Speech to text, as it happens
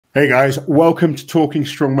Hey guys, welcome to Talking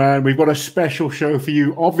Strongman. We've got a special show for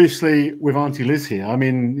you, obviously with Auntie Liz here. I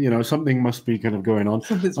mean, you know, something must be kind of going on.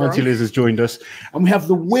 Auntie Liz has joined us, and we have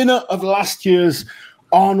the winner of last year's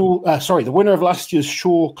the winner of last year's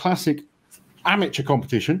Shaw Classic amateur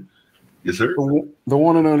competition. Yes, sir. The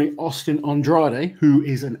one and only Austin Andrade, who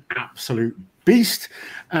is an absolute beast,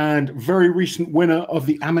 and very recent winner of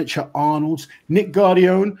the amateur Arnold's, Nick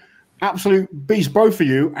Guardione. Absolute beast, both of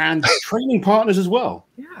you, and training partners as well.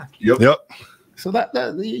 Yeah. Yep. So that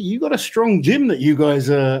you got a strong gym that you guys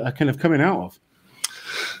are kind of coming out of.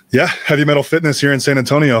 Yeah, Heavy Metal Fitness here in San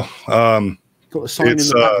Antonio. Got a sign in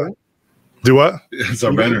the back, right? Do what? It's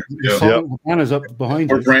our banner. Yeah. The banner's up behind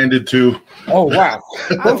you. We're branded too. Oh wow!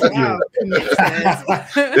 Look at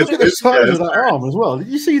the size of that arm as well. Did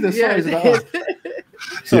you see the size of that arm?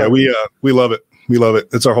 Yeah, we love it. We love it.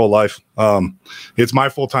 It's our whole life. It's my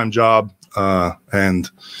full-time job, and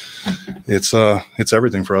it's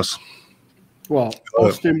everything for us. Well,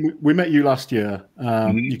 Austin, we met you last year.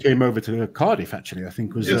 You came over to Cardiff, actually. I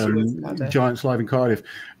think was Giants Live in Cardiff,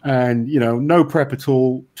 and you know, no prep at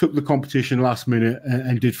all. Took the competition last minute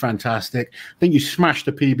and did fantastic. I think you smashed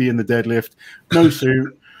the PB in the deadlift. No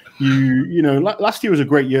suit. You know, last year was a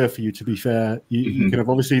great year for you, to be fair. You kind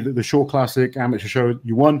of obviously the Shaw Classic amateur show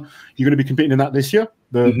you won. You're going to be competing in that this year,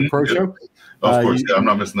 the pro show. Of course, I'm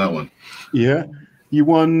not missing that one. Yeah. You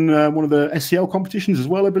won one of the SCL competitions as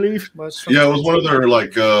well, I believe. Yeah, it was one of their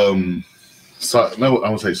like, no, I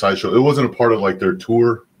won't say sideshow. It wasn't a part of like their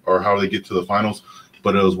tour or how they get to the finals,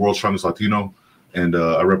 but it was World's Strongest Latino, and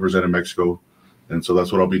I represented Mexico. And so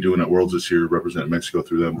that's what I'll be doing at Worlds this year, representing Mexico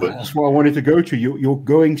through them. But that's what I wanted to go to. You're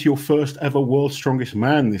going to your first ever World's Strongest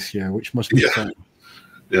Man this year, which must be fun.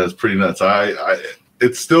 Yeah, it's pretty nuts.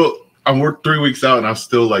 It's still, I'm 3 weeks out, and I'm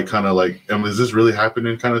still like kind of like, is this really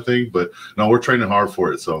happening kind of thing? But no, we're training hard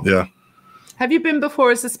for it. So yeah. Have you been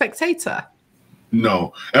before as a spectator?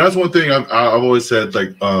 No, and that's one thing I've always said.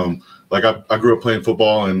 Like I grew up playing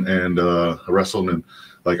football and wrestled, and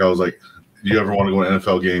like I was like, do you ever want to go to an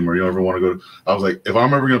NFL game, or you ever want to go to, I was like, if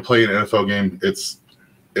I'm ever going to play an NFL game, if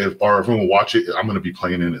I'm going to watch it, I'm going to be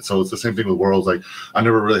playing in it. So it's the same thing with Worlds. Like I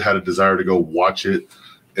never really had a desire to go watch it.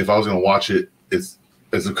 If I was going to watch it, it's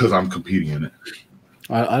because I'm competing in it.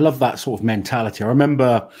 I love that sort of mentality. I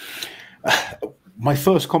remember my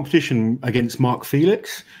first competition against Mark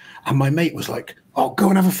Felix, and my mate was like, oh, go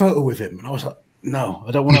and have a photo with him. And I was like, no,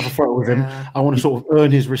 I don't want to have a photo with him. I want to sort of earn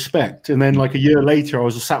his respect. And then like a year later, I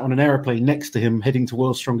was sat on an airplane next to him heading to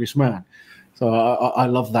World's Strongest Man. So I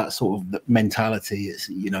love that sort of mentality. It's,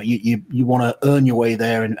 you know, you want to earn your way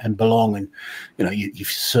there and belong. And, you know, you've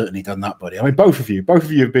certainly done that, buddy. I mean, both of you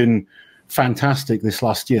have been fantastic this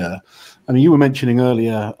last year. I mean, you were mentioning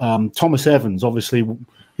earlier, Thomas Evans, obviously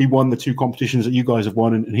he won the 2 competitions that you guys have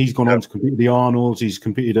won, and he's gone on to compete at the Arnold's. He's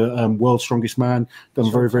competed at World's Strongest Man,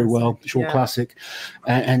 done very, very well, Shaw Classic.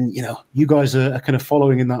 And you know, you guys are kind of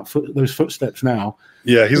following in those footsteps now.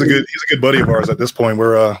 Yeah, he's a good buddy of ours at this point.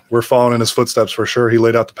 We're following in his footsteps for sure. He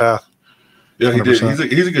laid out the path. Yeah, he 100%.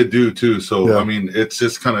 did. He's a good dude too. So yeah. I mean, it's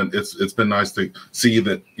just kind of it's been nice to see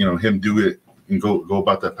that, you know, him do it and go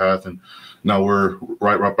about that path. And now we're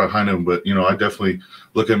right behind him. But you know, I definitely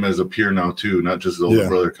look at him as a peer now too, not just an older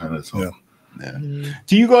brother kind of. So. Yeah.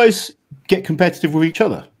 Do you guys get competitive with each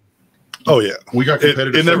other? Oh yeah, we got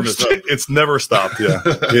competitive. It's never stopped. Yeah,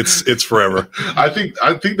 it's forever. I think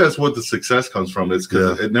that's what the success comes from. It's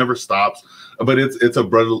because it never stops. But it's a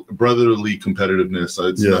brotherly competitiveness.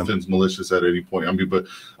 It's nothing's malicious at any point. I mean, but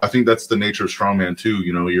I think that's the nature of strongman too.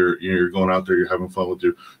 You know, you're going out there, you're having fun with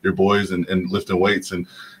your boys and lifting weights. And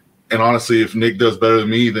honestly, if Nick does better than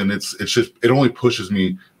me, then it's just, it only pushes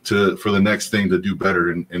me for the next thing to do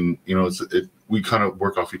better. And you know, we kind of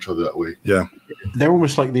work off each other that way. Yeah, they're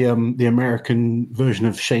almost like the American version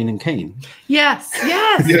of Shane and Kane. Yes, they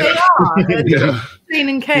are. Shane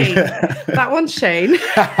and Kane. That one's Shane.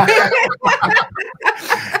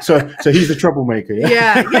 So he's the troublemaker.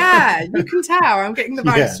 Yeah. You can tell. I'm getting the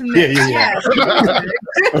vibes from Nick. Yeah.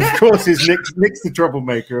 Of course, Nick's the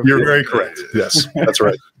troublemaker. You're very correct. Yes, that's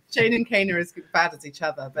right. Shane and Kane are as bad as each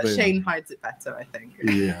other, but Shane hides it better, I think.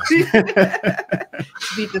 Yeah.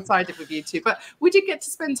 To be decided with you two. But we did get to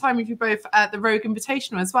spend time with you both at the Rogue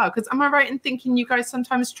Invitational as well. Because am I right in thinking you guys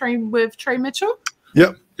sometimes train with Trey Mitchell?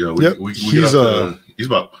 Yep. Yeah. He's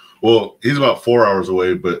about 4 hours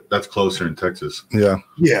away, but that's closer in Texas. Yeah.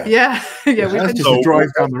 We've been just drive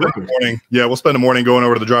down the road. We'll spend the morning going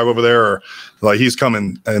over to the drive over there, or like he's come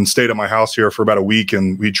and stayed at my house here for about a week,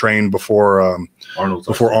 and we trained before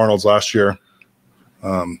Arnold's last year.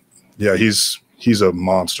 He's a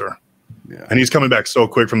monster. And he's coming back so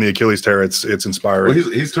quick from the Achilles tear. It's inspiring.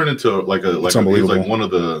 Well, he's turned into he's like one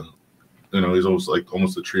of the, he's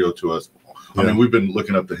almost a trio to us. I mean, we've been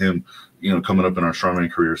looking up to him, coming up in our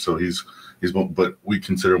strongman career. So but we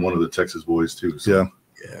consider him one of the Texas boys too. So.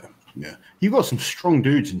 Yeah. You got some strong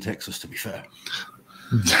dudes in Texas, to be fair.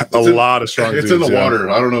 A lot of strong dudes. It's in the water.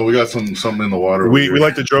 I don't know. We got something in the water. We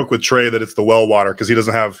like to joke with Trey that it's the well water because he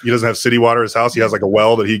doesn't have city water at his house. He has like a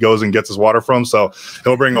well that he goes and gets his water from. So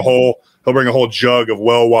he'll bring a whole jug of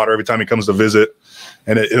well water every time he comes to visit,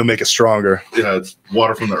 and it'll make it stronger. Yeah, it's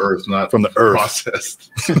water from the earth, not from the earth.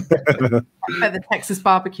 Processed. I bet the Texas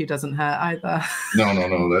barbecue doesn't hurt either.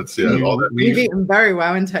 No. That's all that We've eaten very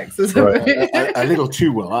well in Texas. Right. a little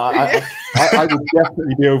too well. I would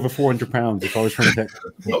definitely be over 400 pounds if I was from Texas.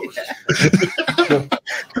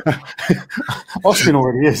 Austin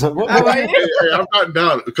already is. Hey, I've gotten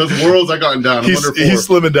down because Worlds. I gotten down. He's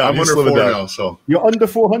slimming down. I'm under 4 now. So you're under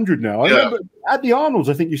 400 now. I remember at the Arnold's.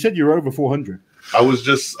 I think you said you were over 400. I was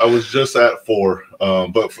just at 4,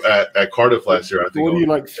 but at Cardiff last year, I think. What are you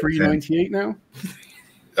like 398 now?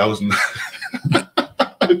 I was no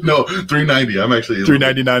 390. I'm actually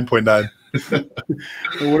 399.9.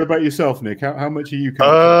 Well, what about yourself, Nick? How much are you?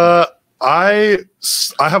 I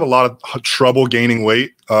have a lot of trouble gaining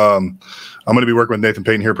weight. I'm going to be working with Nathan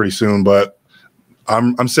Payton here pretty soon, but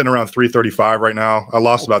I'm sitting around 335 right now. I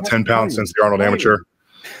lost about 10 pounds since the Arnold Amateur.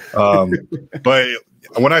 But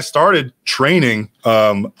when I started training,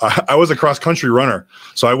 I was a cross country runner,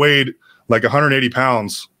 so I weighed like 180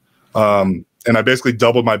 pounds, and I basically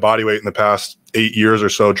doubled my body weight in the past 8 years or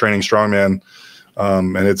so training strongman.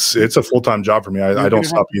 And it's a full-time job for me. I don't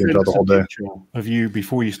stop eating the whole day. Of you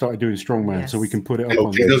before you started doing strongman, so we can put it up.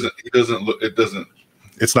 On he doesn't look. It doesn't.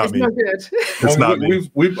 It's not me. Not good. It's not me.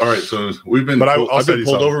 We've all right. So we've been. But I've been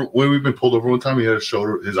pulled over. When we've been pulled over one time, he had to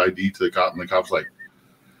show his ID to the cop, and the cop's like,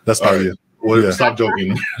 "That's not you." Well, stop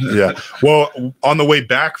joking. Yeah. Well, on the way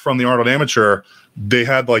back from the Arnold Amateur, they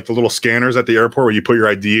had like the little scanners at the airport where you put your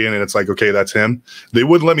ID in, and it's like, okay, that's him. They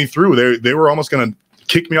wouldn't let me through. They were almost going to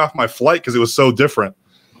kick me off my flight because it was so different.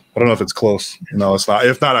 I don't know if it's close. No, it's not.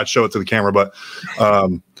 If not, I'd show it to the camera. But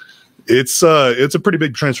it's a pretty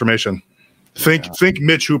big transformation. Think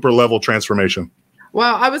Mitch Hooper level transformation.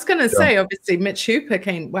 Well, I was going to say, obviously, Mitch Hooper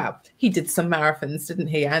he did some marathons, didn't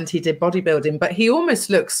he? And he did bodybuilding, but he almost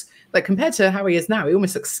looks like, compared to how he is now, he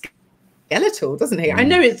almost looks skeletal, doesn't he? I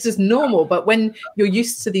know it's just normal, but when you're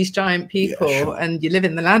used to these giant people and you live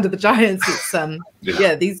in the land of the giants,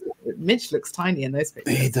 it's Mitch looks tiny in those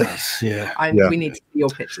pictures. He does, We need to see your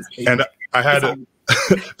pictures, please. And I had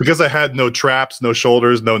because I had no traps, no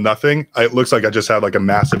shoulders, no nothing. It looks like I just had like a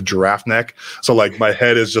massive giraffe neck. So like my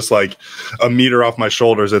head is just like a meter off my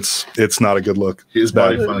shoulders. It's not a good look. His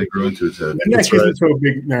body finally grew into his head. Neck isn't so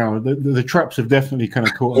big now. The traps have definitely kind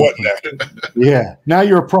of caught what up. neck? Yeah. Now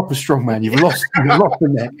you're a proper strongman. You've lost the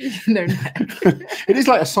neck. No neck. It is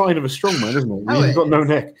like a sign of a strongman, isn't it? You've got no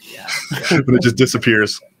neck. Yeah. But it just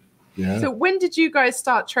disappears. Yeah. So when did you guys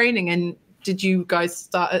start training, and did you guys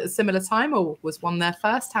start at a similar time, or was one there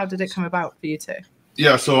first? How did it come about for you two?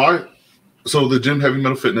 Yeah, so the gym, Heavy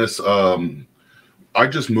Metal Fitness, I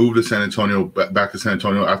just moved to San Antonio, back to San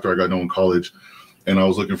Antonio after I got done with college, and I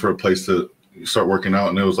was looking for a place to start working out,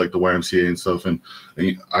 and it was like the YMCA and stuff, and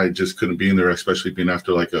I just couldn't be in there, especially being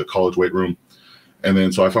after like a college weight room. And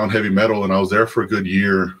then so I found Heavy Metal, and I was there for a good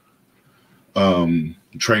year,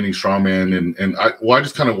 training strongman, and I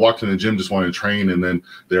just kind of walked in the gym just wanting to train, and then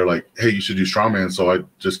they're like, hey, you should do strongman. So I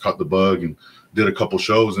just caught the bug and did a couple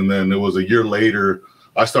shows, and then it was a year later.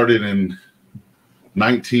 I started in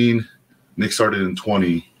 19, Nick started in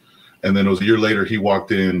 20, and then it was a year later he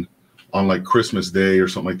walked in on like Christmas Day or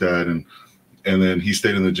something like that, and then he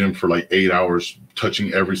stayed in the gym for like 8 hours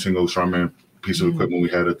touching every single strongman piece of equipment we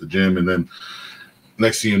had at the gym. And then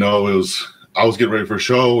next thing you know, I was getting ready for a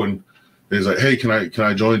show, and he's like, hey, can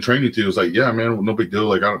I join training with you? It was like, yeah, man, no big deal.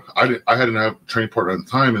 Like I hadn't have a training partner at the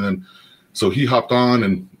time. And then, so he hopped on,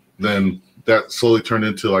 and then that slowly turned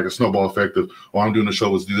into like a snowball effect of, oh, I'm doing a show.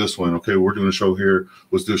 Let's do this one. Okay. We're doing a show here.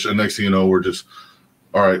 Let's do a show. And next thing you know, we're just,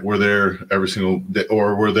 all right, we're there every single day,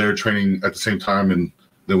 or we're there training at the same time. And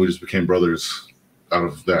then we just became brothers out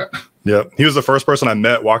of that. Yeah. He was the first person I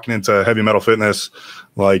met walking into Heavy Metal Fitness.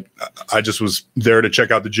 Like I just was there to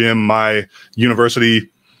check out the gym. My university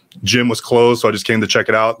gym was closed, so I just came to check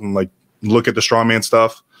it out and like look at the strongman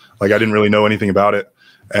stuff. Like I didn't really know anything about it,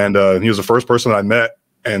 and he was the first person that I met,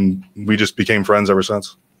 and we just became friends ever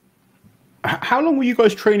since. How long were you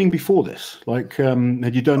guys training before this? Like,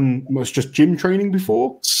 had you done just gym training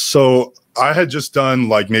before? So I had just done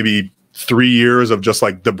like maybe 3 years of just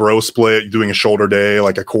like the bro split, doing a shoulder day,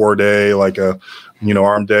 like a core day, like a, you know,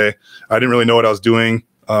 arm day. I didn't really know what I was doing.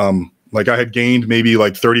 Like I had gained maybe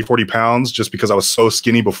like 30, 40 pounds just because I was so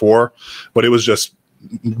skinny before, but it was just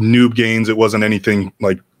noob gains. It wasn't anything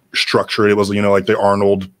like structured. It was, you know, like the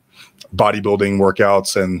Arnold bodybuilding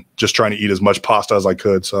workouts and just trying to eat as much pasta as I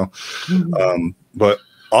could. So, but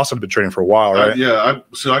also been training for a while, right?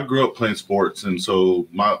 So I grew up playing sports. And so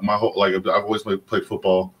my whole, like I've always played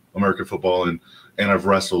football, American football, and I've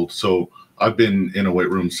wrestled. So I've been in a weight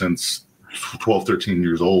room since 12, 13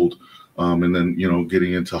 years old. And then, you know,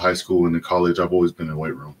 getting into high school and in college, I've always been in a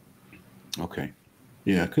weight room. Okay.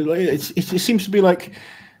 Yeah. Because it seems to be like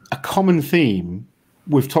a common theme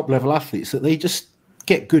with top level athletes that they just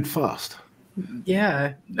get good fast.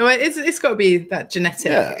 Yeah. No, it's got to be that genetic.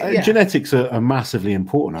 Yeah. Genetics are massively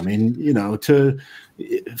important. I mean, you know,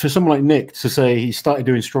 for someone like Nick to say he started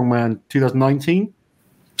doing Strongman 2019.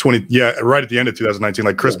 Right at the end of 2019,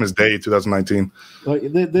 like Christmas Day 2019. Like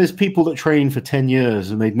there's people that train for 10 years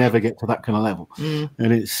and they'd never get to that kind of level.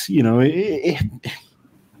 And it's, you know,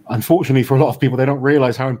 unfortunately for a lot of people, they don't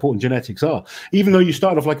realize how important genetics are. Even though you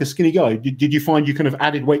started off like a skinny guy, did you find you kind of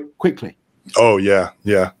added weight quickly? Oh yeah.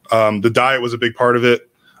 The diet was a big part of it.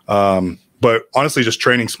 But honestly, just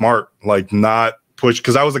training smart, like not push,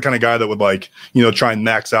 because I was the kind of guy that would, like, you know, try and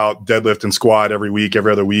max out deadlift and squat every week,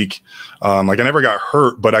 every other week. Like I never got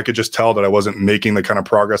hurt, but I could just tell that I wasn't making the kind of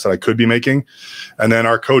progress that I could be making. And then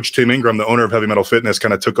our coach, Tim Ingram, the owner of Heavy Metal Fitness,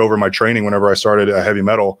 kind of took over my training whenever I started at Heavy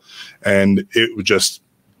Metal. And it was just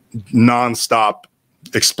nonstop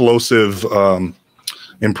explosive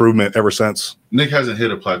improvement ever since. Nick hasn't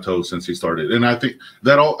hit a plateau since he started. And I think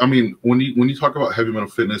that all, I mean, when you talk about Heavy Metal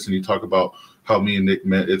Fitness and you talk about how me and Nick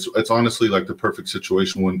met, it's honestly like the perfect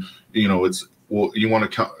situation when, you know, you want to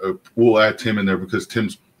count, we'll add Tim in there because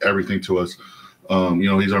Tim's everything to us. You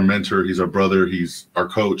know, he's our mentor, he's our brother, he's our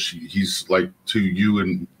coach, he's like to you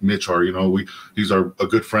and Mitch are, you know, he's a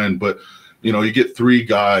good friend. But, you know, you get three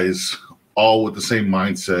guys all with the same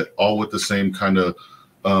mindset, all with the same kind of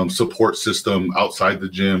support system outside the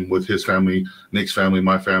gym with his family, Nick's family,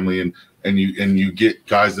 my family, and you get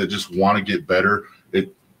guys that just want to get better.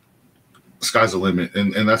 Sky's the limit,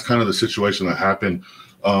 and that's kind of the situation that happened,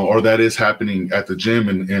 or that is happening at the gym.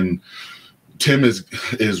 And Tim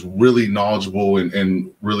is really knowledgeable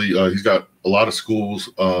and really he's got a lot of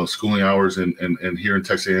schooling hours and here in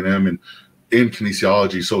Texas A&M and in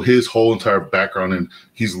kinesiology. So his whole entire background, and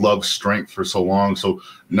he's loved strength for so long. So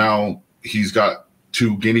now he's got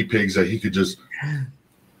 2 guinea pigs that he could just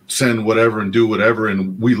send whatever and do whatever,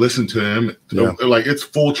 and we listen to him. Like it's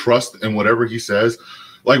full trust in whatever he says.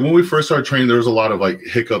 Like when we first started training, there was a lot of like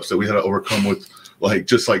hiccups that we had to overcome with like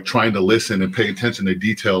just like trying to listen and pay attention to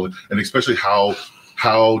detail, and especially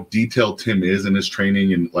how detailed Tim is in his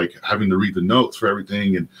training, and like having to read the notes for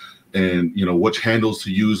everything, and you know which handles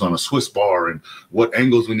to use on a Swiss bar and what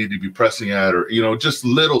angles we need to be pressing at, or you know just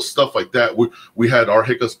little stuff like that. We had our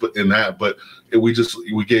hiccups in that, but we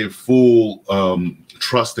gave full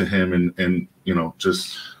trust in him, and you know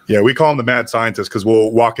just. Yeah, we call him the mad scientist because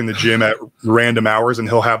we'll walk in the gym at random hours and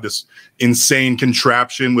he'll have this insane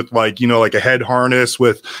contraption with like, you know, like a head harness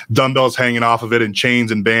with dumbbells hanging off of it and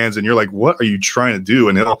chains and bands. And you're like, what are you trying to do?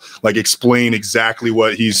 And he'll like explain exactly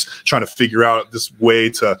what he's trying to figure out this way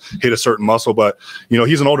to hit a certain muscle. But, you know,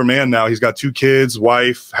 he's an older man now. He's got 2 kids,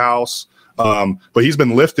 wife, house. But he's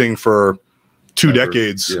been lifting for 2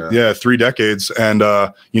 decades, 3 decades, and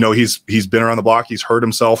you know he's been around the block. He's hurt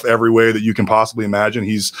himself every way that you can possibly imagine.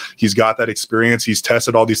 He's got that experience. He's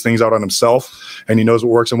tested all these things out on himself, and he knows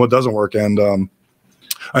what works and what doesn't work. And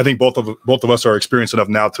I think both of us are experienced enough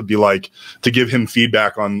now to be like to give him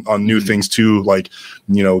feedback on new things too. Like,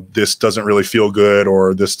 you know, this doesn't really feel good,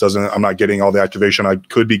 or this doesn't. I'm not getting all the activation I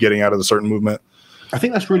could be getting out of a certain movement. I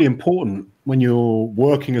think that's really important when you're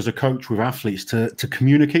working as a coach with athletes to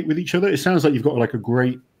communicate with each other. It sounds like you've got like a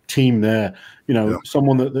great team there. You know,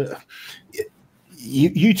 someone that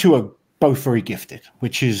you two are both very gifted,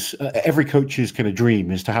 which is every coach's kind of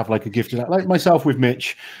dream is to have like a gifted, like myself with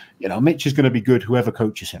Mitch. You know, Mitch is going to be good whoever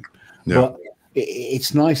coaches him. But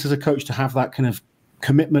it's nice as a coach to have that kind of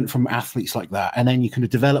commitment from athletes like that, and then you kind of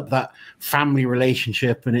develop that family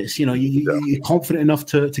relationship, and it's, you know, you're confident enough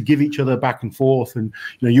to give each other back and forth, and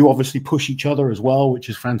you know you obviously push each other as well, which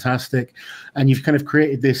is fantastic, and you've kind of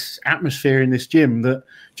created this atmosphere in this gym that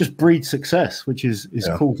just breeds success, which is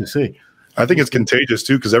cool to see. I think it's contagious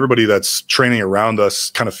too, because everybody that's training around us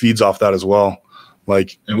kind of feeds off that as well.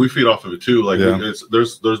 Like, and we feed off of it too. Like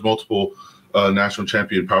there's multiple national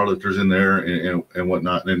champion powerlifters in there and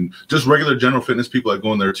whatnot, and just regular general fitness people that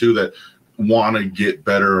go in there too, that want to get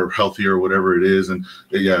better or healthier or whatever it is. And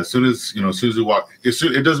yeah, as soon as we walk,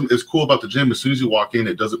 it's cool about the gym. As soon as you walk in,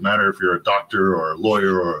 it doesn't matter if you're a doctor or a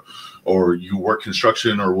lawyer or you work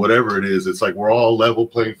construction or whatever it is. It's like we're all level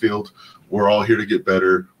playing field. We're all here to get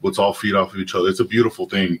better. Let's all feed off of each other. It's a beautiful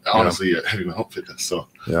thing, honestly, at Heavy Metal Fitness. So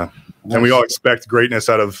yeah. And we all expect greatness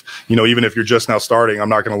out of, even if you're just now starting, I'm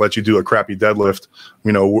not going to let you do a crappy deadlift.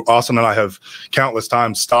 Austin and I have countless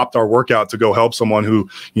times stopped our workout to go help someone who,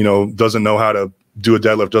 doesn't know how to do a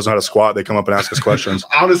deadlift, doesn't know how to squat. They come up and ask us questions.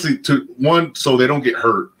 Honestly, one, so they don't get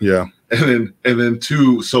hurt. Yeah. And then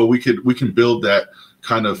two, so we can build that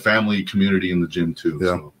kind of family community in the gym too. Yeah.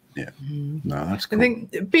 So. Yeah, no, that's cool. I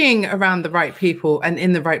think being around the right people and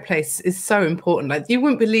in the right place is so important. Like, you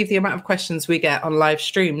wouldn't believe the amount of questions we get on live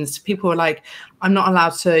streams. People are like, I'm not allowed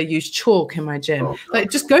to use chalk in my gym.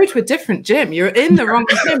 Like, just go to a different gym. You're in the wrong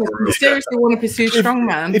gym if you seriously want to pursue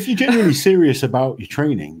strongman. If you're genuinely serious about your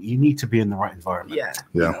training, you need to be in the right environment.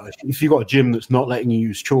 Yeah. If you've got a gym that's not letting you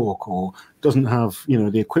use chalk or doesn't have,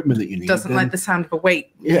 the equipment that you need, doesn't like the sound of a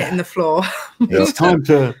weight hitting the floor. It's time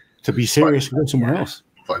to be serious and go somewhere else.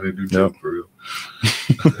 For real.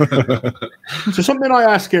 So something I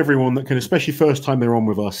ask everyone that can, especially first time they're on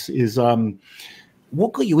with us, is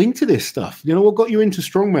what got you into this stuff? What got you into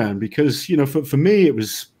strongman? Because for me, it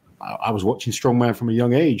was I was watching strongman from a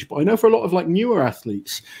young age, but I know for a lot of like newer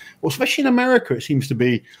athletes, or especially in America, it seems to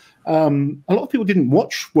be a lot of people didn't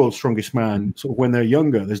watch World's Strongest Man sort of when they're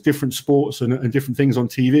younger. There's different sports and different things on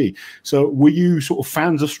TV. So were you sort of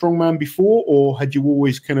fans of strongman before, or had you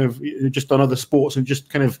always kind of just done other sports and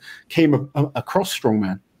just kind of came across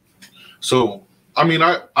strongman? So, I mean,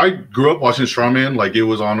 I grew up watching strongman. Like, it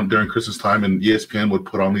was on during Christmas time, and ESPN would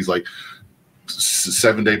put on these like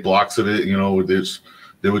 7-day blocks of it.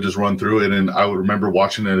 They would just run through it, and I would remember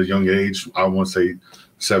watching it at a young age. I want to say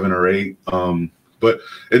 7 or 8. But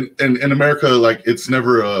in America, like, it's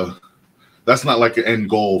never that's not like an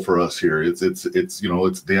end goal for us here. It's it's the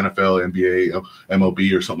NFL, NBA,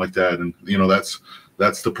 MLB, or something like that, and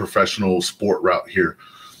that's the professional sport route here.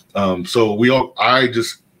 So I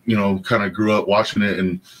just kind of grew up watching it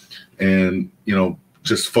and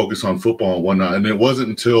just focus on football and whatnot. And it wasn't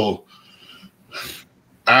until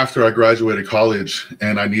after I graduated college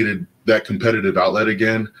and I needed that competitive outlet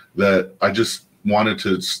again that I just wanted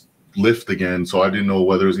to lift again. So I didn't know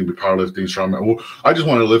whether it was going to be powerlifting, strongman. Well, I just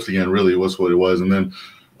wanted to lift again, really, was what it was. And then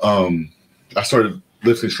I started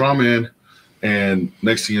lifting strongman, and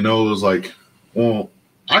next thing you know, it was like, well,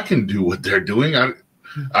 I can do what they're doing.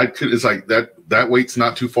 I could. It's like that weight's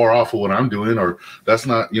not too far off of what I'm doing, or that's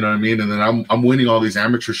not, what I mean. And then I'm winning all these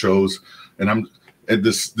amateur shows, and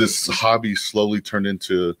this hobby slowly turned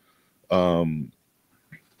into something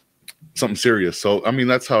serious. So I mean,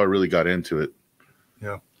 that's how I really got into it.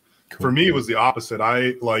 Yeah. Cool. For me, it was the opposite.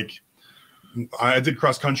 I did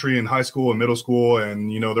cross country in high school and middle school, and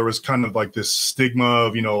there was kind of like this stigma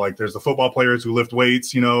of like there's the football players who lift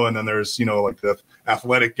weights, and then there's like the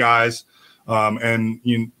athletic guys,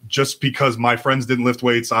 and just because my friends didn't lift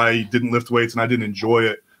weights, I didn't lift weights, and I didn't enjoy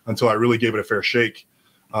it until I really gave it a fair shake.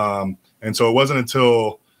 And so it wasn't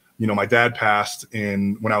until my dad passed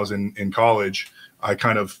when I was in college. I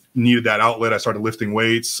kind of needed that outlet. I started lifting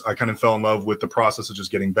weights. I kind of fell in love with the process of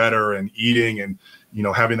just getting better and eating and,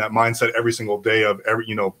 having that mindset every single day of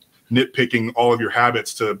nitpicking all of your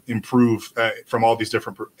habits to improve from all these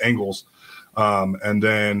different angles. And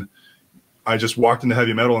then I just walked into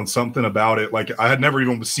heavy metal, and something about it, like, I had never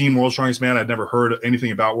even seen World's Strongest Man. I'd never heard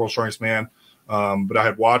anything about World's Strongest Man. But I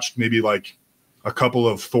had watched maybe like a couple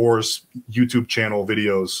of Thor's YouTube channel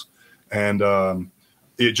videos, and,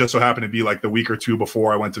 it just so happened to be like the week or two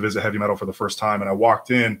before I went to visit heavy metal for the first time. And I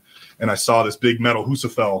walked in and I saw this big metal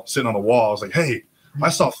Husafell sitting on the wall. I was like, hey, I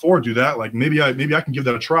saw Thor do that. Like, maybe I can give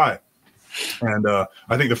that a try. And I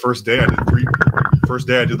think the first day I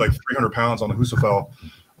did like 300 pounds on the Husafell.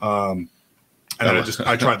 And I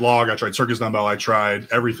tried log, I tried circus dumbbell, I tried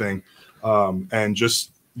everything. And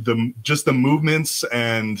just the movements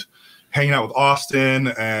and hanging out with Austin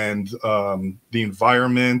and the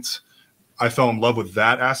environment, I fell in love with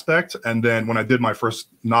that aspect. And then when I did my first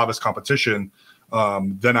novice competition,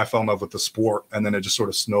 then I fell in love with the sport, and then it just sort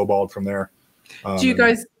of snowballed from there. Do you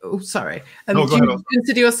guys, do you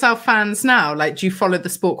consider yourself fans now? Like, do you follow the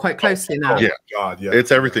sport quite closely now? Yeah. God, yeah. It's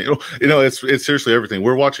everything. It's seriously everything.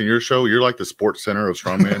 We're watching your show. You're like the sports center of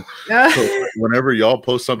strongman. So whenever y'all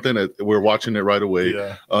post something, we're watching it right away.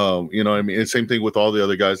 Yeah. I mean? And same thing with all the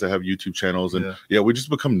other guys that have YouTube channels. And we just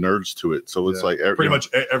become nerds to it. So it's like pretty much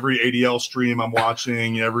every ADL stream I'm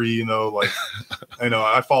watching,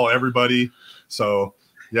 I follow everybody. So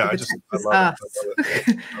yeah, I love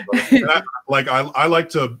it. And I like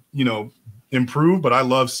to, improve, but I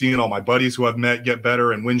love seeing all my buddies who I've met get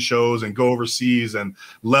better and win shows and go overseas and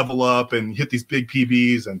level up and hit these big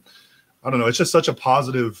PBs. And I don't know, it's just such a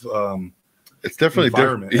positive it's definitely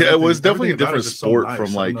different. Yeah, it was definitely a different sport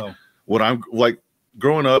from like what I'm like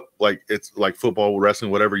growing up. Like it's like football,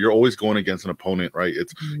 wrestling, whatever. You're always going against an opponent, right?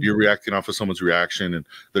 It's you're reacting off of someone's reaction, and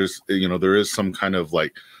there's there is some kind of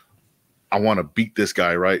like I want to beat this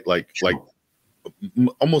guy, right? Like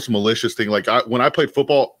almost malicious thing. Like when I played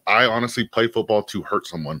football, I honestly played football to hurt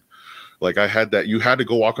someone. Like I had that. You had to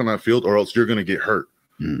go walk on that field, or else you're gonna get hurt.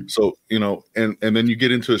 So and then you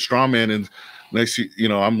get into a strongman, and next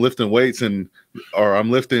I'm lifting weights or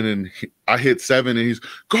I'm lifting and I hit 7 and he's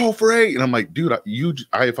go for 8 and I'm like, dude,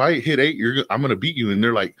 if I hit 8, I'm gonna beat you, and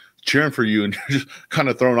they're like cheering for you and you're just kind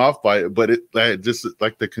of thrown off by it. But it just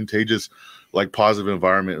like the contagious, like positive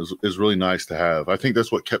environment is really nice to have. I think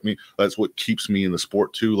that's what keeps me in the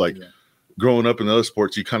sport too. Like growing up in the other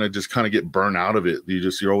sports, you kind of get burned out of it.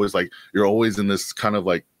 You're always in this kind of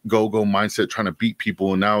like go mindset trying to beat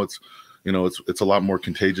people, and now it's a lot more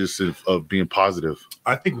contagious of being positive.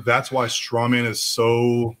 I think that's why strongman is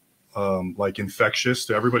so like infectious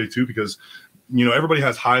to everybody too, because everybody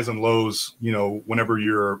has highs and lows, whenever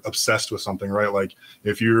you're obsessed with something, right? Like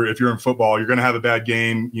if you're in football, you're going to have a bad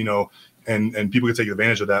game, and people can take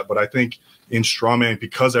advantage of that. But I think in strongman,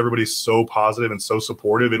 because everybody's so positive and so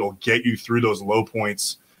supportive, it'll get you through those low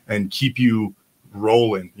points and keep you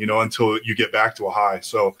rolling, until you get back to a high.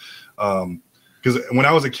 So, because when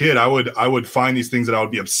I was a kid, I would find these things that I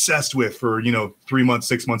would be obsessed with for 3 months,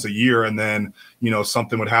 6 months, a year, and then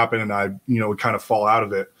something would happen and I would kind of fall out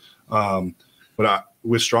of it. But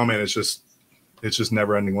with strongman, it's just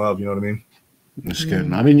never ending love. You know what I mean? That's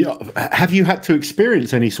good. I mean, have you had to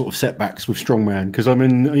experience any sort of setbacks with strongman? Because I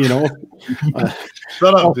mean,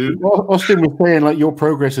 shut up, dude. Austin was saying like your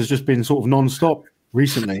progress has just been sort of non-stop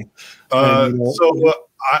recently. I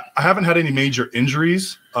haven't had any major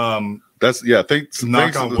injuries. Thanks.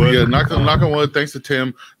 Knock on wood. Yeah, knock on wood. Thanks to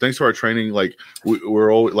Tim. Thanks to our training. Like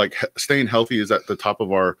we're always like staying healthy is at the top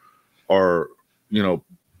of our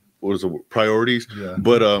what is it, priorities. Yeah.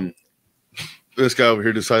 But this guy over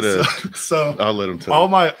here decided. So I'll let him tell.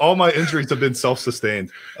 All my injuries have been self-sustained.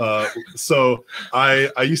 So I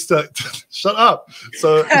used to shut up.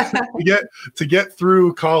 So to get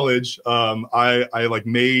through college, I like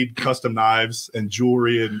made custom knives and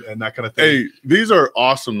jewelry and that kind of thing. Hey, these are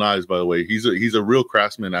awesome knives, by the way. He's a real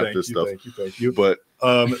craftsman at this stuff. Thank you. But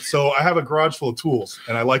so I have a garage full of tools,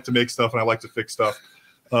 and I like to make stuff and I like to fix stuff.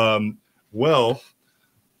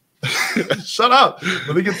 Shut up.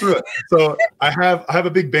 Let me get through it. So I have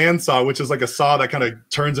a big bandsaw, which is like a saw that kind of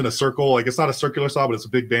turns in a circle. Like it's not a circular saw, but it's a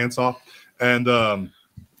big bandsaw. And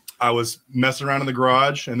I was messing around in the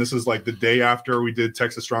garage, and this is like the day after we did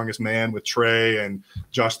Texas Strongest Man with Trey and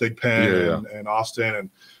Josh Thigpen and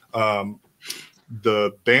Austin. And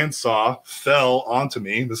the bandsaw fell onto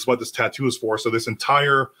me. This is what this tattoo is for. So this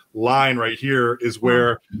entire line right here is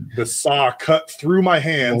where the saw cut through my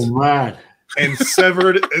hand. Oh, man. And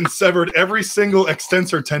severed every single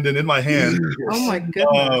extensor tendon in my hand. Oh my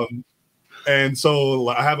goodness! And so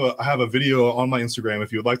I have a video on my Instagram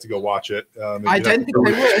if you would like to go watch it. I don't think I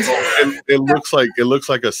would. It looks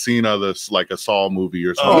like a scene of this, like a Saw movie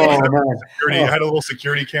or something. I had a little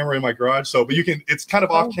security camera in my garage, but it's kind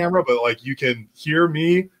of off camera, but like you can hear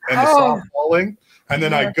me and the saw falling. And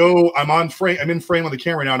then I'm in frame on the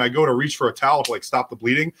camera now, and I go to reach for a towel to like stop the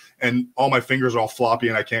bleeding, and all my fingers are all floppy,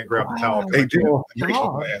 and I can't grab the towel. Hey, dude,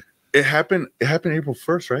 it happened April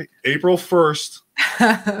 1st, right? April 1st.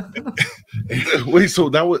 Wait, so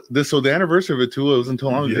the anniversary of it too, it wasn't too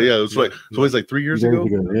long ago. Yeah, it was like 3 years ago.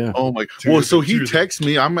 Yeah. Oh my. Well, so he texts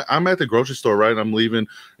me. I'm at the grocery store, right? I'm leaving,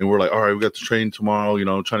 and we're like, all right, we got to train tomorrow.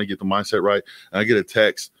 Trying to get the mindset right. And I get a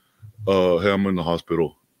text. Hey, I'm in the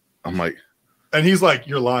hospital. I'm like. And he's like,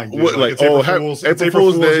 "You're lying, dude. What, like, it's April Fool's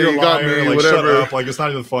Day. You're you got lying. me, like, whatever. Shut up. Like, it's not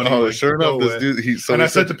even funny." Oh, like, sure enough, this dude. I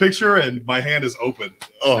sent the picture, and my hand is open.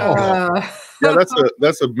 Yeah,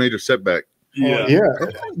 that's a major setback. Yeah.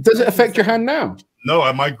 Does it affect your hand now?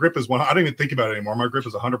 No, my grip is one. I don't even think about it anymore. My grip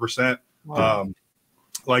is 100%. Wow.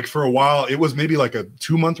 Like for a while, it was maybe like a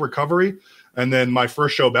 2-month recovery, and then my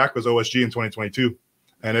first show back was OSG in 2022,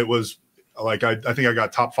 and it was like I think I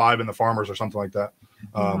got top 5 in the Farmers or something like that.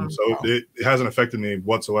 So it hasn't affected me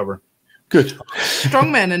whatsoever. Good.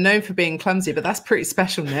 Strongmen are known for being clumsy, but that's pretty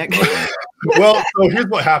special, Nick. Well, so here's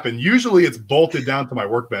what happened. Usually it's bolted down to my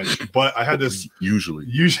workbench, but I had this usually,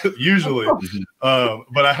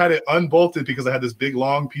 but I had it unbolted because I had this big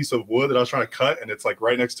long piece of wood that I was trying to cut, and it's like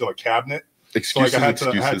right next to a cabinet. Excuses, so like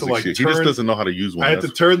I had to like he just doesn't know how to use one. I had to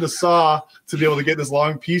turn the saw to be able to get this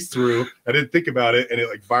long piece through. I didn't think about it, and it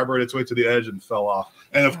like vibrated its way to the edge and fell off.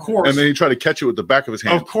 And of course, and then he tried to catch it with the back of his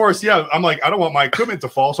hand. Of course, yeah. I'm like, I don't want my equipment to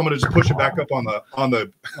fall, so I'm gonna just push it back up on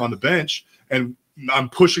the bench, and I'm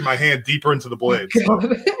pushing my hand deeper into the blade.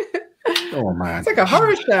 Oh man, it's like a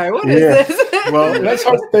horror show. What is this? Well, let's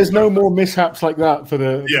hope there's no more mishaps like that for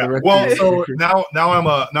the. Yeah. For the well, so now I'm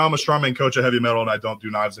a strongman coach at Heavy Metal, and I don't do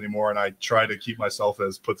knives anymore, and I try to keep myself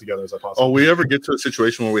as put together as I possibly. Oh, we ever get to a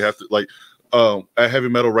situation where we have to like at Heavy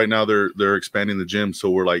Metal right now? They're expanding the gym, so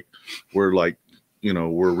we're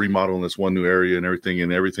remodeling this one new area and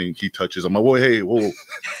everything he touches. I'm like, whoa, hey, whoa,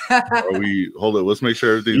 hold it. Let's make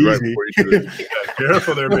sure everything's right before you do it.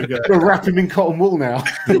 Careful there, big guy. We're wrapping in cotton wool now.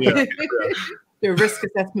 Yeah. Do a risk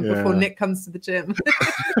assessment before Nick comes to the gym.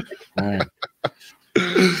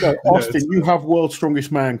 So, Austin, you have World's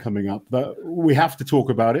Strongest Man coming up, but we have to talk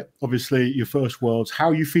about it. Obviously, your first Worlds. How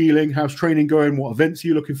are you feeling? How's training going? What events are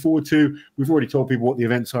you looking forward to? We've already told people what the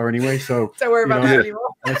events are anyway, so don't worry about that anymore.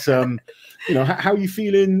 It's, how are you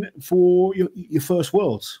feeling for your first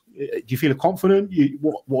Worlds? Do you feel confident?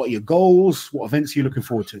 What are your goals? What events are you looking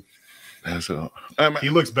forward to? He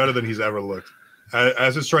looks better than he's ever looked.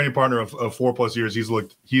 As his training partner of 4+ years,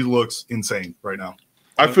 he looks insane right now.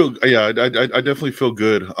 I definitely feel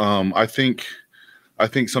good. I think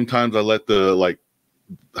sometimes I let the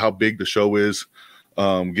how big the show is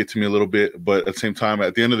get to me a little bit, but at the same time,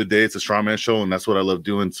 at the end of the day, it's a strongman show, and that's what I love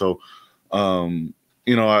doing. So,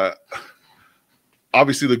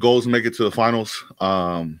 obviously the goal is to make it to the finals.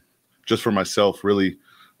 Just for myself, really.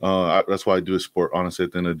 That's why I do a sport. Honestly,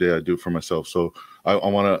 at the end of the day, I do it for myself. So I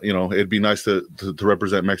want to, it'd be nice to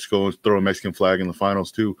represent Mexico and throw a Mexican flag in the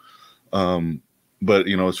finals too. But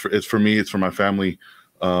it's for me, it's for my family.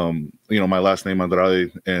 My last name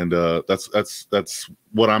Andrade, and that's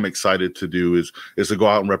what I'm excited to do is to go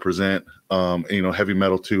out and represent, Heavy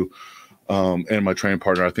Metal too, and my training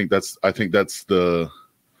partner. I think that's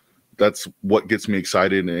what gets me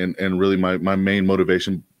excited and really my main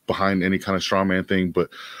motivation behind any kind of strongman thing. But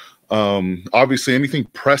obviously anything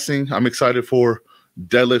pressing, I'm excited for.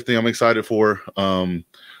 Deadlifting, I'm excited for.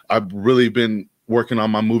 I've really been working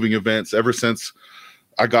on my moving events ever since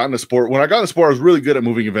I got in the sport. When I got in the sport, I was really good at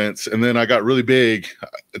moving events, and then I got really big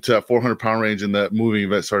to that 400-pound range, and that moving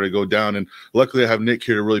event started to go down. And luckily, I have Nick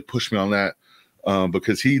here to really push me on that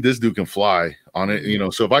because this dude can fly on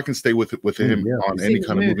it. So if I can stay with him on any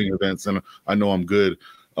kind of moving events, then I know I'm good.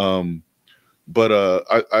 But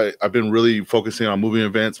I've been really focusing on moving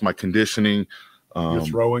events, my conditioning. Your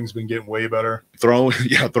throwing's been getting way better. Throwing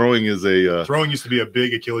is throwing used to be a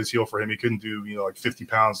big Achilles heel for him. He couldn't do 50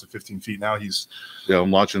 pounds to 15 feet. Now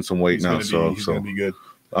I'm launching some weight now, he's gonna be good.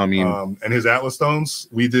 I mean, and his Atlas stones,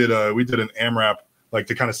 we did an AMRAP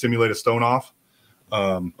to kind of simulate a stone off. Do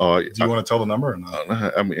you want to tell the number or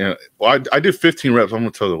not? I mean, I did 15 reps. I'm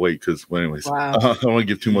gonna tell the weight because, anyways, wow. I don't want to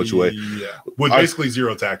give too much away. Yeah, with basically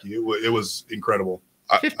zero tacky, it was incredible.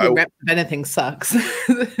 50 reps of anything sucks.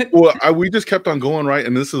 We just kept on going, right?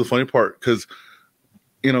 And this is the funny part because,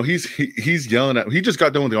 he's yelling at me. He just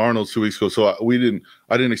got done with the Arnold's 2 weeks ago, so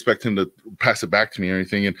I didn't expect him to pass it back to me or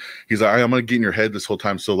anything. And he's like, I'm gonna get in your head this whole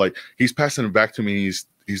time. So he's passing it back to me.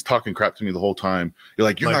 He's talking crap to me the whole time. You're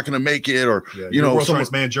like, you're not gonna make it, or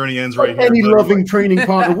someone's man journey ends right here. Any loving training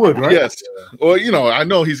partner would, right? Yes. Well, I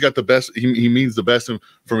know he's got the best. He means the best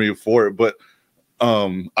for me for it, but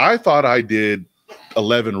I thought I did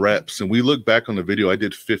 11 reps, and we look back on the video, I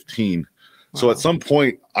did 15. Wow. So at some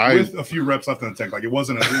point, with a few reps left in the tank, it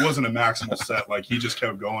wasn't a maximal set. He just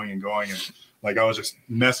kept going and going, and I was just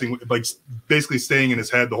messing with, basically staying in his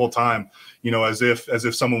head the whole time, as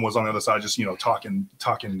if someone was on the other side, just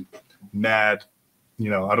talking mad. I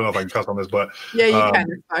don't know if I can cuss on this, but yeah, you can.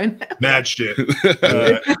 It's fine. Mad shit.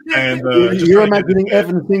 You're imagining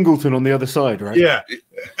Evan Singleton on the other side, right? Yeah.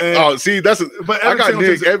 See, but I got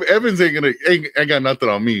Nick. Evans ain't got nothing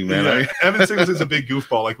on me, man. Yeah. Evan Singleton's a big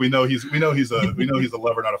goofball. We know he's a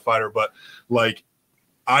lover, not a fighter, but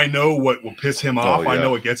I know what will piss him off. I know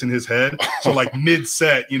what gets in his head. So mid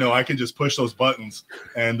set, I can just push those buttons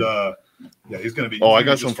and. Yeah, he's gonna be. I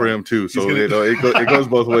got some for him too. So it goes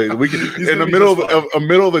both ways. We can in the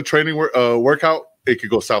middle of the training workout, it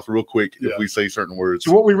could go south real quick if we say certain words.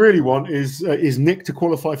 So what we really want is Nick to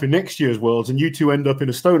qualify for next year's Worlds, and you two end up in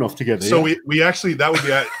a stone off together. So we actually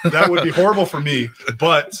that would be horrible for me,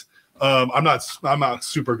 but I'm not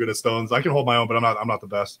super good at stones. I can hold my own, but I'm not the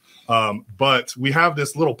best. But we have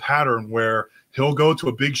this little pattern where he'll go to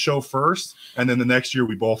a big show first, and then the next year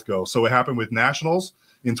we both go. So it happened with nationals.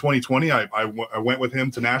 In 2020, I went with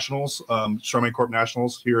him to nationals, Strongman Corp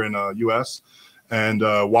nationals here in U.S. and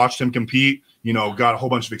watched him compete. You know, got a whole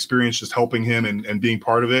bunch of experience just helping him and being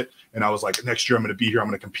part of it. And I was like, next year I'm going to be here. I'm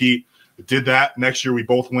going to compete. I did that. Next year we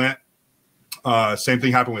both went. Same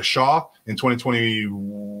thing happened with Shaw in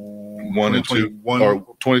 2021 and 2, or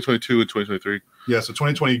 2022 and 2023. Yeah, so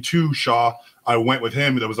 2022 Shaw, I went with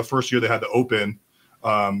him. That was the first year they had the Open.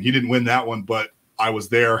 He didn't win that one, but I was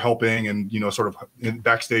there helping and, you know, sort of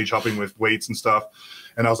backstage helping with weights and stuff.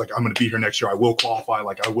 And I was like, I'm going to be here next year. I will qualify.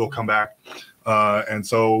 Like, I will come back. And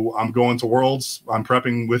so I'm going to Worlds. I'm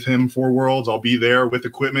prepping with him for Worlds. I'll be there with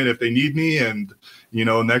equipment if they need me. And, you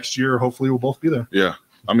know, next year, hopefully we'll both be there. Yeah.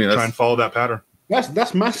 I mean, try and follow that pattern.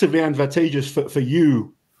 That's massively advantageous for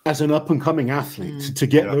you as an up-and-coming athlete to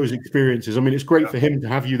get those experiences. I mean, it's great for him to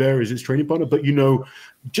have you there as his training partner, but, you know,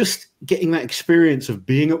 just getting that experience of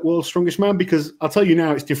being at World's Strongest Man, because I'll tell you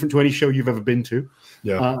now, it's different to any show you've ever been to.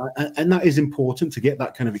 Yeah. And that is important to get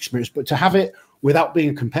that kind of experience. But to have it without being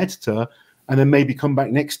a competitor and then maybe come back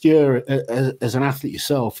next year as an athlete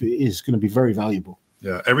yourself, it is going to be very valuable.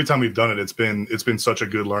 Yeah. Every time we've done it, it's been such a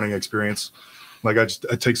good learning experience. Like I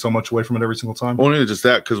take so much away from it every single time. Well, not just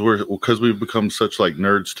that, because we've become such like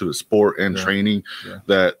nerds to the sport and training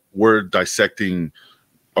that we're dissecting.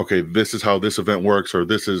 Okay, this is how this event works, or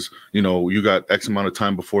this is, you know, you got X amount of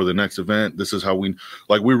time before the next event. This is how we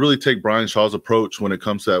really take Brian Shaw's approach when it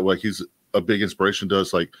comes to that. Like, he's a big inspiration to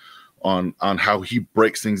us, like on how he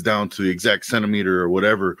breaks things down to the exact centimeter or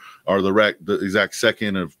whatever, or the exact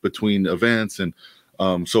second of between events. And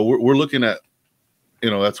so we're looking at, you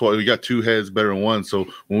know, that's why we got two heads better than one. So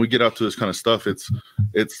when we get out to this kind of stuff, it's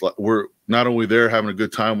like we're not only there having a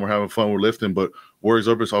good time, we're having fun, we're lifting, but we're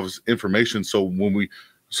absorbing all this information.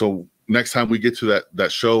 So next time we get to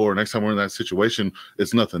that show, or next time we're in that situation,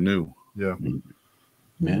 it's nothing new. Yeah.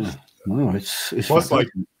 Yeah. No, it's plus like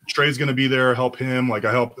Trey's going to be there, help him. Like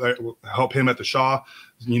I help him at the Shaw.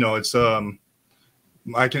 You know, it's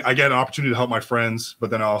I get an opportunity to help my friends, but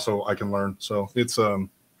then also I can learn. So it's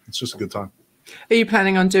just a good time. Are you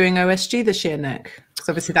planning on doing OSG this year, Nick? Because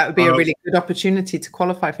obviously that would be a really good opportunity to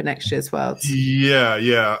qualify for next year's Worlds. Yeah.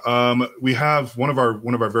 We have one of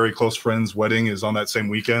our very close friends' wedding is on that same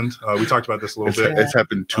weekend. We talked about this a little bit. It's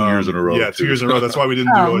happened 2 years in a row. Yeah, 2 years in a row. That's why we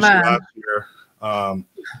didn't do OSG last year.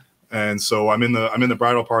 And so I'm in the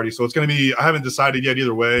bridal party. So it's going to be. I haven't decided yet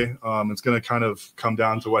either way. It's going to kind of come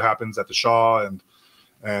down to what happens at the Shaw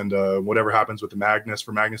and whatever happens with the Magnus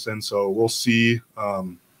for Magnuson. So we'll see.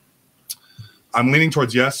 I'm leaning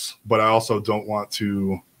towards yes, but I also don't want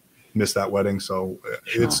to miss that wedding. So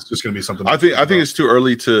it's just going to be something. I think it's too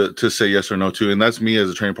early to say yes or no to, and that's me as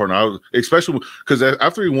a training partner. Especially because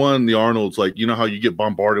after he won the Arnold's, like, you know how you get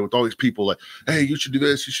bombarded with all these people like, hey, you should do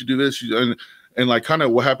this, you should do this, and like kind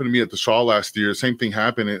of what happened to me at the Shaw last year. Same thing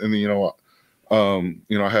happened, and you know,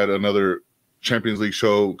 I had another Champions League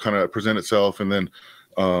show kind of present itself, and then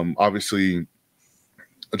obviously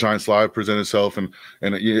a Giants Live present itself, and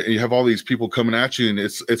you have all these people coming at you, and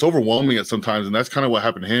it's overwhelming at sometimes, and that's kind of what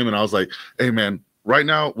happened to him. And I was like, hey man, right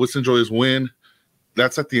now let's enjoy this win.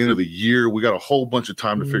 That's at the end of the year. We got a whole bunch of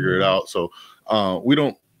time to figure it out. So we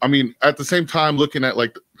don't. I mean, at the same time, looking at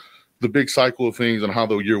like the big cycle of things and how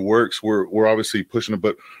the year works, we're obviously pushing it,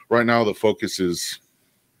 but right now the focus is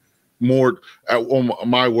more at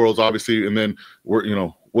my Worlds, obviously, and then we're, you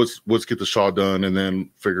know, let's get the Shaw done and then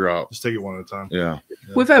figure out. Just take it one at a time. Yeah.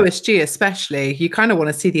 With OSG especially, you kind of want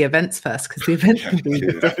to see the events first, because the events can be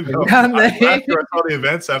can't they? After I saw the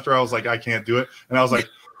events, after I was like, I can't do it, and I was like,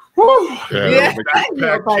 whoo,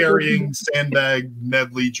 backpack carrying sandbag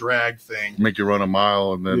medley drag thing. Make you run a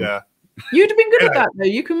mile, and then you'd have been good at that though.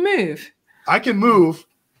 You can move. I can move.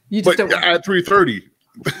 You just don't at 3:30.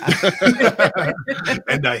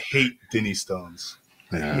 And I hate Denny Stones.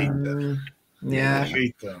 I hate them. Yeah, I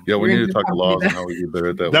hate them. Yeah, we need to talk to Laws on how we get better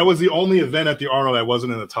at that. That was the only event at the Arnold that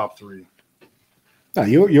wasn't in the top 3. No,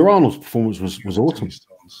 your Arnold's performance was awesome.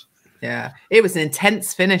 Yeah, it was an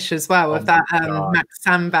intense finish as well with that Max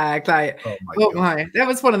sandbag. Like, oh my, that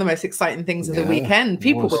was one of the most exciting things of the weekend.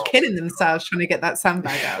 People were killing themselves trying to get that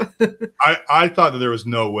sandbag out. I thought that there was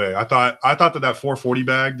no way. I thought that 440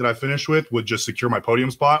 bag that I finished with would just secure my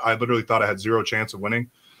podium spot. I literally thought I had zero chance of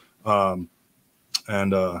winning.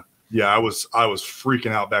 Yeah, I was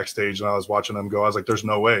freaking out backstage, and I was watching them go. I was like, "There's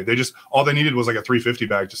no way." All they needed was like a 350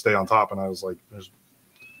 bag to stay on top, and I was like,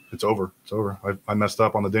 "It's over. It's over." I messed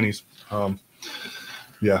up on the Denny's.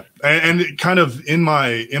 Yeah, and kind of in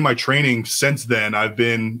my training since then, I've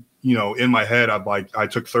been, you know, in my head, I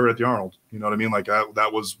took third at the Arnold. You know what I mean? Like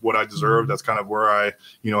that was what I deserved. That's kind of where I,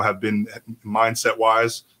 you know, have been mindset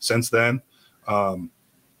wise since then.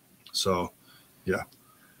 So, yeah.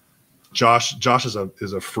 Josh is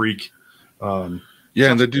a freak.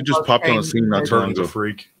 Yeah, and the dude just popped on the scene not too long ago. A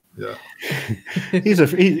freak. Yeah, he's a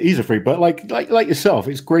freak. But like yourself,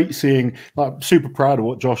 it's great seeing. Like, super proud of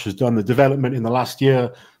what Josh has done, the development in the last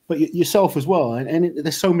year, but yourself as well. And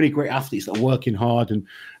there's so many great athletes that are working hard and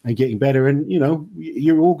getting better. And you know,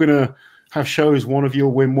 you're all gonna have shows. One of you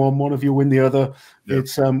will win one of you will win the other. Yeah.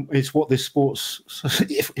 It's what this sport's.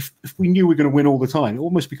 If we knew we were going to win all the time, it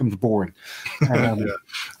almost becomes boring. Yeah.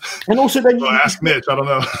 And also, then ask Mitch. I don't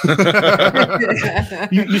know.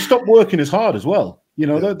 you stop working as hard as well. You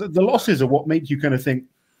know, the losses are what make you kind of think,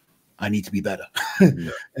 I need to be better,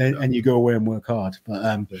 and you go away and work hard.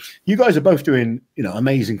 But you guys are both doing, you know,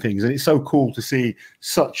 amazing things, and it's so cool to see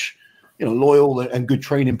such, you know, loyal and good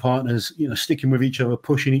training partners, you know, sticking with each other,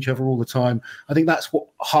 pushing each other all the time. I think that's what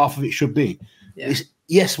half of it should be. Yeah.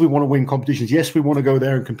 Yes, we want to win competitions. Yes, we want to go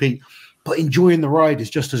there and compete, but enjoying the ride is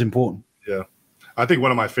just as important. Yeah. I think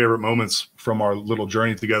one of my favorite moments from our little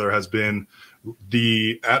journey together has been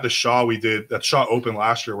at the Shaw we did, that Shaw Open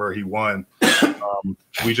last year where he won.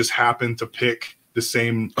 We just happened to pick the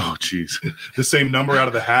same the same number out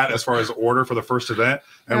of the hat as far as the order for the first event,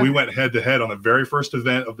 and we went head to head on the very first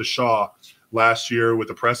event of the Shaw last year with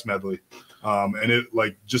the press medley. And it,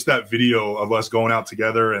 like, just that video of us going out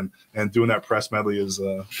together and doing that press medley is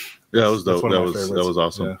that was dope. That was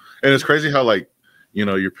awesome. Yeah. And it's crazy how, like, you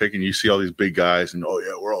know, you're picking, you see all these big guys and, oh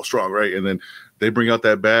yeah, we're all strong, right? And then they bring out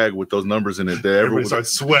that bag with those numbers in it. Everybody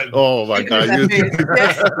starts sweating. Oh my God. We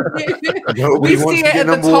see it at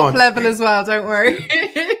the top level as well, don't worry.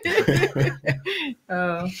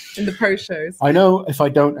 In the pro shows. I know if I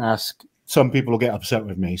don't ask, some people will get upset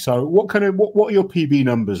with me. So what are your PB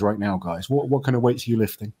numbers right now, guys? What kind of weights are you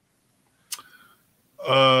lifting?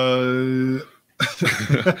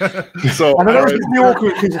 So I know it's going to be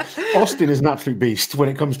awkward because Austin is an absolute beast when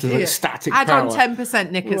it comes to like, static add power. on 10%,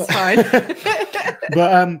 Nick, is fine.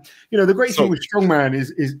 But you know, the great thing with Strongman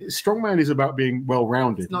is Strongman is about being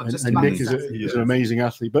well-rounded, and Nick is an amazing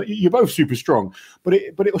athlete. But you're both super strong. But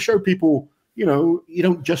it'll show people, you know, you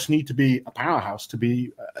don't just need to be a powerhouse to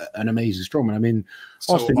be an amazing strongman. I mean,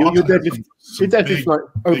 Austin, you're deadlift like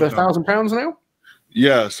over 1,000 pounds now.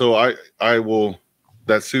 Yeah, so I will,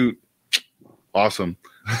 that suit. Awesome.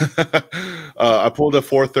 I pulled a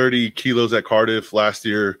 430 kilos at Cardiff last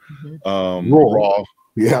year. Raw.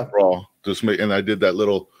 Yeah. Raw. And I did that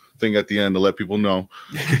little thing at the end to let people know.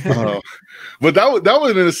 But that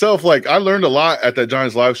was in itself, like, I learned a lot at that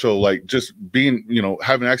Giants live show, like just being, you know,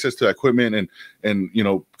 having access to equipment and you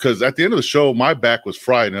know, because at the end of the show, my back was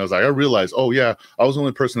fried. And I was like, I realized, oh yeah, I was the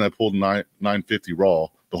only person that pulled 950 raw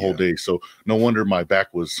the whole day. So no wonder my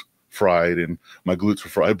back was fried and my glutes were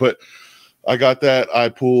fried. But I got that. I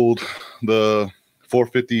pulled the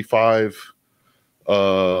 455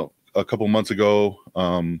 a couple months ago.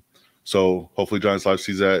 So hopefully Giants Live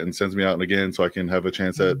sees that and sends me out again so I can have a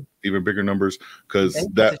chance at even bigger numbers, because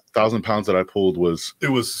that 1,000 pounds that I pulled was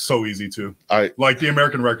so easy too. Like the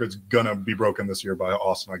American record's gonna be broken this year by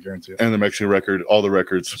Austin, I guarantee it. And the Mexican record, all the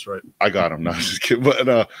records. That's right. I got them. No, just kidding.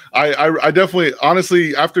 But I definitely,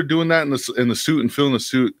 honestly, after doing that in the suit and feeling the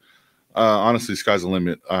suit, honestly, sky's the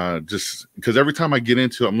limit. Just because every time I get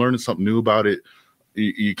into it, I'm learning something new about it.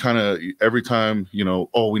 You kind of, every time, you know,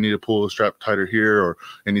 oh, we need to pull the strap tighter here, or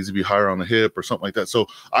it needs to be higher on the hip or something like that. So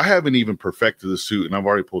I haven't even perfected the suit, and I've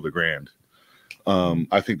already pulled $1,000.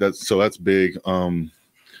 I think that's big. I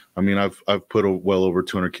mean, I've put well over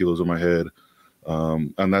 200 kilos on my head,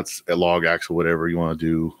 and that's a log axle, whatever you want to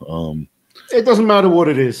do. It doesn't matter what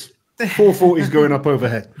it is. 440 is going up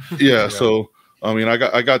overhead. Yeah. So I mean,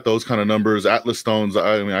 I got those kind of numbers. Atlas stones.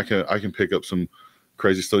 I mean, I can pick up some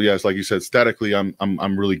crazy stuff. Yes, like you said, statically, I'm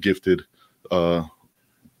really gifted. But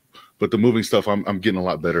the moving stuff, I'm getting a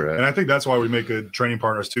lot better at. And I think that's why we make good training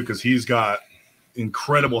partners too, because he's got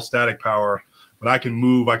incredible static power, but I can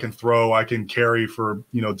move, I can throw, I can carry for,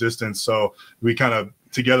 you know, distance. So we kind of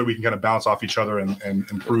together we can kind of bounce off each other and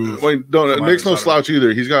improve. Wait, Nick's no slouch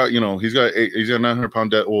either. He's got 900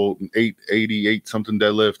 pound 888 something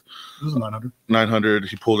deadlift. It was 900. 900.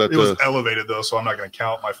 He pulled at it was elevated though, so I'm not going to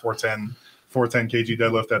count my 410 kg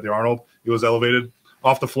deadlift at the Arnold. It was elevated.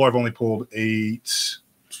 Off the floor, I've only pulled 8.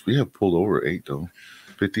 We have pulled over 8 though,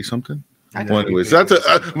 50 something. Well, anyways, that's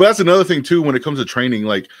another thing too. When it comes to training,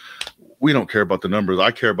 like, we don't care about the numbers.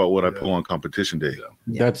 I care about what I pull on competition day.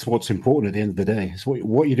 Yeah. That's what's important at the end of the day. It's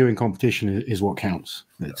what you do in competition is what counts.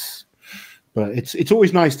 But it's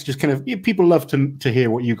always nice to just kind of, people love to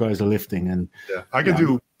hear what you guys are lifting. And I can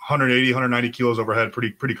do 180, 190 kilos overhead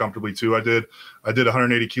pretty comfortably too. I did a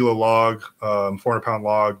 180 kilo log, 400 pound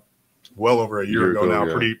log, well over a year ago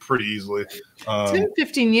now, pretty easily. 10,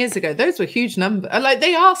 15 years ago, those were huge numbers. Like,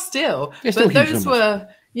 they are still, but those were,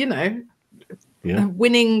 you know,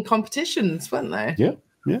 winning competitions, weren't they? Yeah,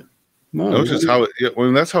 yeah. No, that's just how it. Yeah,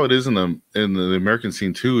 well, that's how it is in the American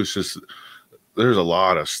scene too. It's just there's a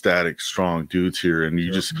lot of static, strong dudes here, and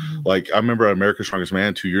you just like I remember at America's Strongest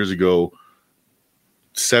Man 2 years ago,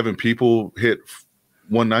 7 people hit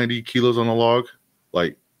 190 kilos on a log,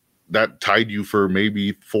 like that tied you for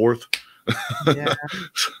maybe 4th. Yeah.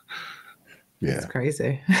 Yeah, it's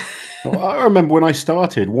crazy. Well, I remember when I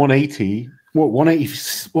started,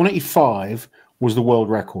 185 was the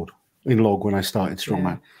world record in log when I started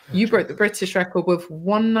Strongman. Yeah. You broke the British record with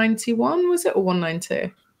 191, was it, or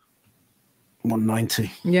 190?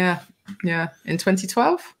 190. Yeah, in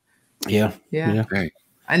 2012. Yeah. Dang.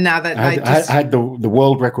 And now that I had the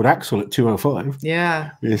world record axle at 205.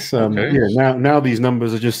 Yeah. It's now these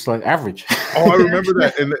numbers are just like average. Oh, I remember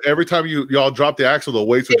that. And every time y'all dropped the axle, the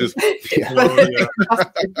weights would just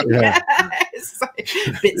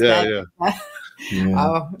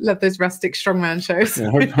Oh, love those rustic strongman shows.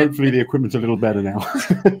 Hopefully the equipment's a little better now.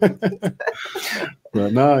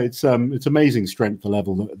 But no, it's amazing strength, the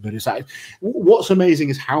level that it's at. What's amazing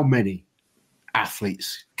is how many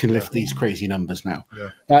athletes can lift these crazy numbers now.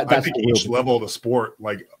 I think each level of the sport,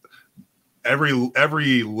 like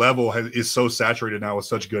every level is so saturated now with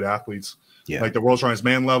such good athletes. Like the World Strongest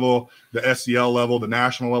Man level, the SCL level, the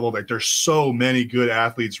national level. Like there's so many good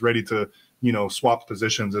athletes ready to swap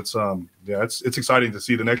positions. It's it's exciting to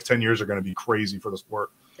see. The next 10 years are going to be crazy for the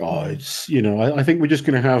sport. Oh, it's I think we're going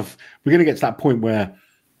to get to that point where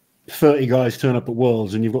 30 guys turn up at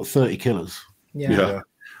Worlds and you've got 30 killers. Yeah.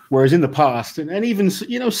 Whereas in the past, and even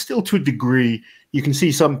still to a degree, you can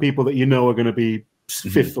see some people that are going to be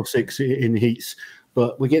 5th or 6th in heats,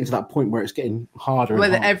 but we're getting to that point where it's getting harder.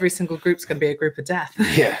 Whether every single group's going to be a group of death.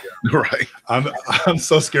 Yeah, right. I'm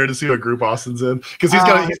so scared to see what group Austin's in because he's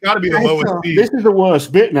got to be the lowest seed. This is the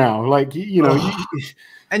worst bit now. Like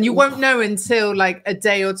and you won't know until like a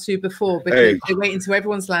day or two before because they wait until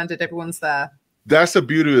everyone's landed, everyone's there. That's the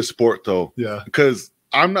beauty of the sport, though. Yeah, because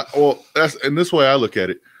I'm not. Well, that's in this way I look at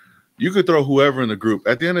it. You could throw whoever in the group.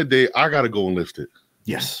 At the end of the day, I got to go and lift it.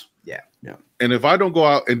 Yes. Yeah. And if I don't go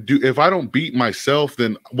out and if I don't beat myself,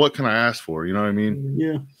 then what can I ask for? You know what I mean?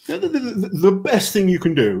 Yeah. The best thing you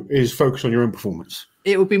can do is focus on your own performance.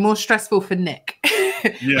 It would be more stressful for Nick.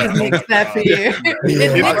 Yeah. Nick's there for you. Nick's going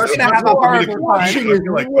to have a horrible time.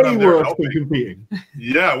 Like way worse than competing.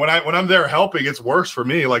 Yeah. When I'm there helping, it's worse for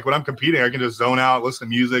me. Like when I'm competing, I can just zone out, listen to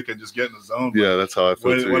music, and just get in the zone. Yeah, that's how I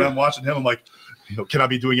feel. When I'm watching him, I'm like, can I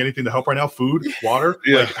be doing anything to help right now? Food, water?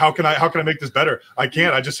 Yeah. Like, how can I make this better? I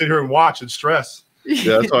can't. I just sit here and watch and stress.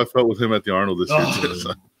 Yeah, that's how I felt with him at the Arnold this year.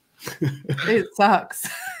 So. It sucks.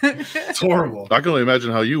 It's horrible. I can only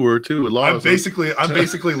imagine how you were too. I'm basically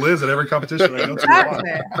Liz at every competition. I know.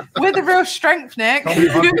 Exactly. With the real strength, Nick.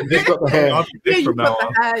 You've got the hair. You've got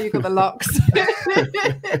the hair. You've got the locks.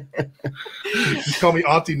 Just call me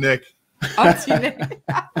Auntie Nick. Auntie Nick.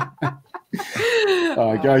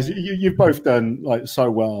 Guys, you've both done like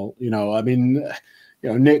so well. I mean,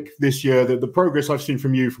 Nick, this year, the progress I've seen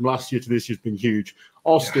from you from last year to this year has been huge.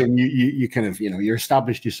 Austin, you kind of, you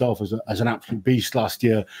established yourself as an absolute beast last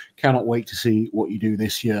year. Cannot wait to see what you do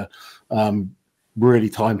this year. Really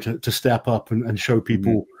time to step up and show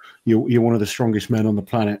people you're one of the strongest men on the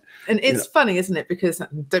planet. And it's funny, isn't it? Because I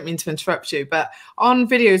don't mean to interrupt you, but on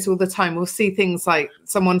videos all the time, we'll see things like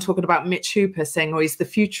someone talking about Mitch Hooper saying, he's the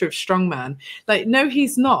future of strongman. Like, no,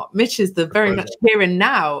 he's not. Mitch is the very much here and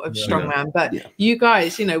now of strongman. But you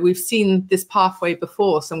guys, we've seen this pathway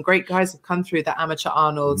before. Some great guys have come through the amateur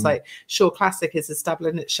Arnolds. Like Shaw Classic is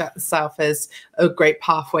establishing itself as a great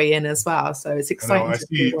pathway in as well. So it's exciting.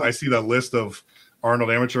 I see that list of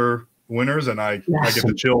Arnold amateur winners, and I get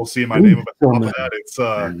the chill seeing my name at the top of that.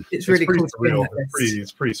 It's really cool. Surreal.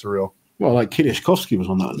 It's pretty surreal. Well, like Kidishkovsky was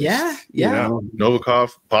on that list. Yeah.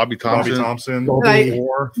 Novikov, Bobby Thompson.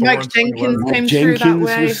 Mike Jenkins came through that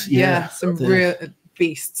way. Some real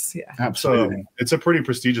beasts. Yeah, absolutely. So it's a pretty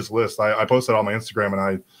prestigious list. I posted it on my Instagram,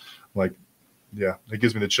 and it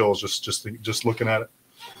gives me the chills just looking at it.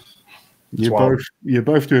 You're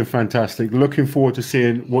both doing fantastic. Looking forward to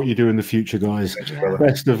seeing what you do in the future, guys.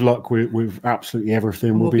 Best of luck with absolutely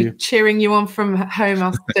everything. We'll be cheering you on from home,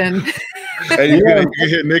 Austin. And you can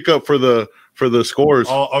hit Nick up for the scores.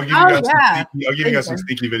 I'll give you guys some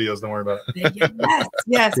sneaky videos. Don't worry about it.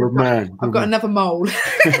 Yes. Good man. I've got another mole.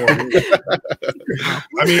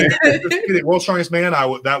 I mean, World's Strongest Man.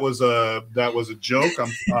 That was a joke.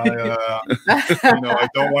 I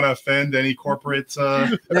don't want to offend any corporate.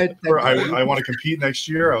 I want to compete next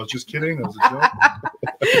year. I was just kidding. That was a joke.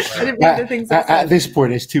 didn't read the things at this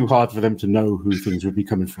point, it's too hard for them to know who things would be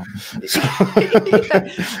coming from.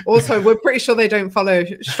 Also, we're pretty sure they don't follow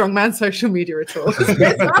Strongman social media at all.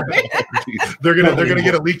 They're gonna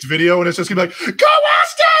get a leaked video, and it's just gonna be like, "Go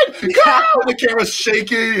Austin, go!" And the camera's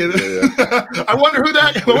shaking. And I wonder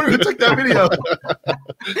who took that video.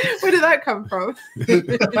 Where did that come from?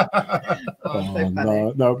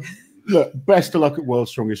 No. Look, best of luck at World's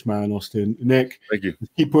Strongest Man, Austin. Nick, thank you.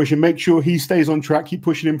 Keep pushing. Make sure he stays on track. Keep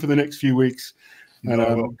pushing him for the next few weeks.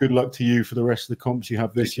 And good luck to you for the rest of the comps you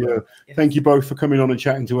have this year. Yes. Thank you both for coming on and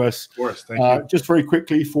chatting to us. Of course, thank you. Just very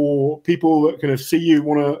quickly, for people that kind of see you,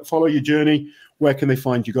 want to follow your journey, where can they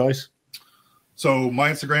find you guys? So my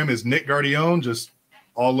Instagram is Nick Guardione, just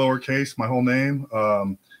all lowercase, my whole name.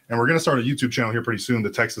 And we're going to start a YouTube channel here pretty soon, the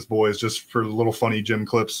Texas Boys, just for little funny gym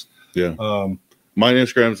clips. Yeah. My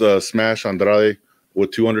Instagram's Smash Andrade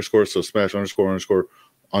with 2 underscores, so Smash __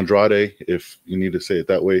 Andrade, if you need to say it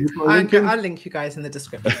that way. I'll link you guys in the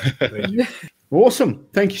description. Thank you. Awesome.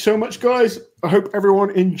 Thank you so much, guys. I hope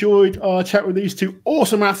everyone enjoyed our chat with these two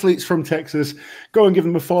awesome athletes from Texas. Go and give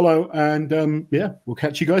them a follow, and yeah, we'll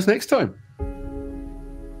catch you guys next time.